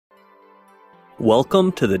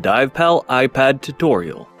Welcome to the divePAL iPad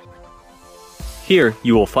tutorial. Here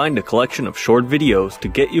you will find a collection of short videos to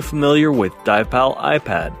get you familiar with divePAL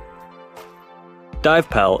iPad.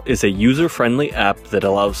 divePAL is a user-friendly app that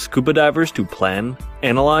allows scuba divers to plan,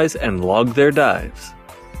 analyze, and log their dives.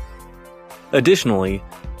 Additionally,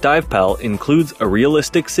 divePAL includes a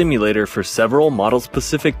realistic simulator for several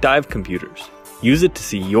model-specific dive computers. Use it to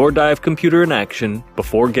see your dive computer in action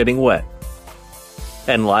before getting wet.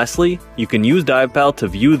 And lastly, you can use divePAL to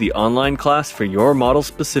view the online class for your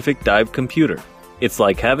model-specific dive computer. It's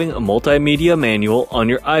like having a multimedia manual on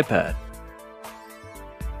your iPad.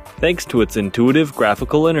 Thanks to its intuitive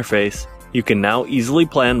graphical interface, you can now easily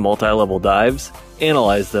plan multi-level dives,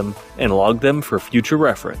 analyze them, and log them for future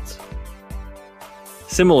reference.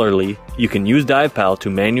 Similarly, you can use divePAL to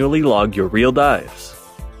manually log your real dives.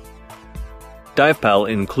 divePAL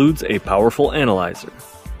includes a powerful analyzer,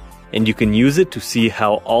 and you can use it to see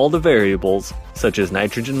how all the variables, such as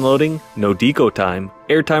nitrogen loading, no deco time,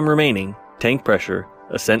 airtime remaining, tank pressure,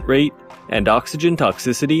 ascent rate, and oxygen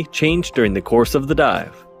toxicity change during the course of the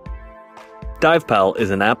dive. divePAL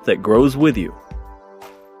is an app that grows with you.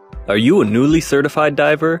 Are you a newly certified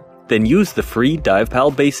diver? Then use the free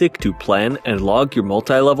divePAL Basic to plan and log your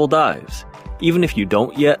multi-level dives, even if you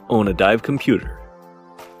don't yet own a dive computer.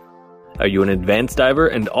 Are you an advanced diver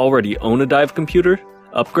and already own a dive computer?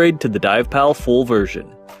 Upgrade to the divePAL full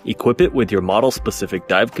version, equip it with your model-specific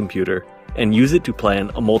dive computer, and use it to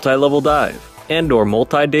plan a multi-level dive and/or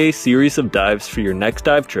multi-day series of dives for your next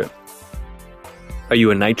dive trip. Are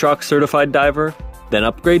you a nitrox certified diver? Then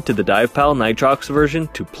upgrade to the divePAL nitrox version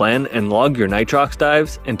to plan and log your nitrox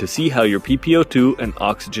dives and to see how your PPO2 and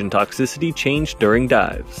oxygen toxicity change during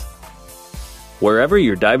dives. Wherever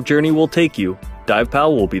your dive journey will take you,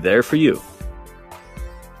 divePAL will be there for you.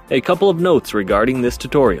 A couple of notes regarding this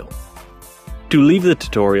tutorial. To leave the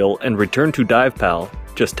tutorial and return to divePAL,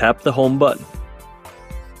 just tap the home button.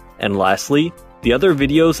 And lastly, the other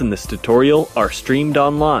videos in this tutorial are streamed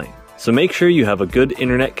online, so make sure you have a good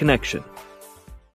internet connection.